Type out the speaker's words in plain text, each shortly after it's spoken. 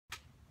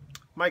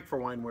Mike for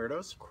Wine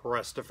Weirdos.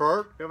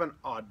 Christopher. We have an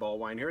oddball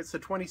wine here. It's the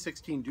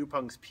 2016 Deux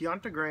Punx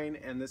Piantegrane,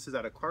 and this is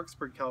out of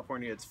Calrksburg,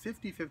 California. It's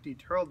 50-50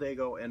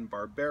 Terrell and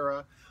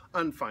Barbera,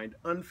 unfined,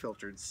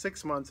 unfiltered,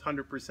 6 months,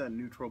 100%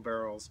 neutral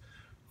barrels,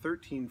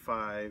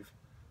 13.5.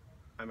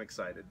 I'm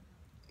excited.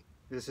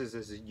 This is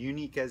as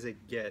unique as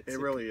it gets. It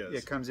really is.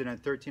 It comes in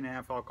at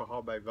 13.5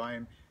 alcohol by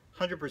volume,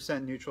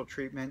 100% neutral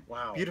treatment.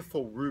 Wow.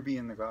 Beautiful ruby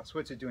in the glass.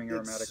 What's it doing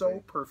aromatically? It's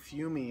so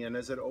perfumey, and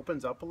as it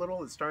opens up a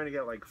little, it's starting to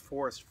get like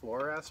forest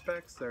floor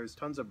aspects. There's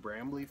tons of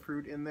brambly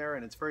fruit in there,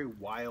 and it's very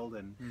wild,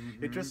 and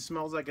it just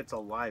smells like it's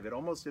alive. It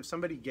almost, if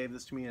somebody gave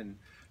this to me and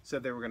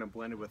said they were going to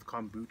blend it with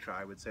kombucha,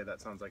 I would say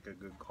that sounds like a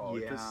good call.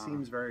 Yeah. It just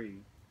seems very...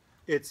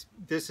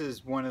 This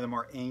is one of the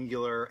more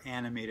angular,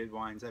 animated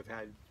wines I've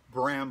had.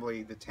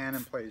 Brambly, the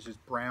tannin play is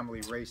just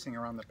brambly racing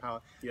around the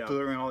palate,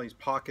 delivering all these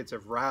pockets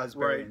of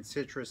raspberry and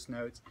citrus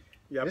notes.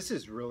 Yep. This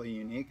is really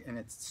unique, and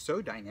it's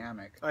so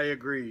dynamic. I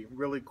agree.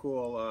 Really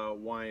cool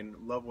wine.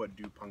 Love what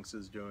Deux Punx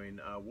is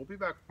doing. We'll be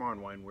back tomorrow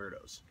on Wine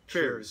Weirdos.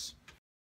 Cheers.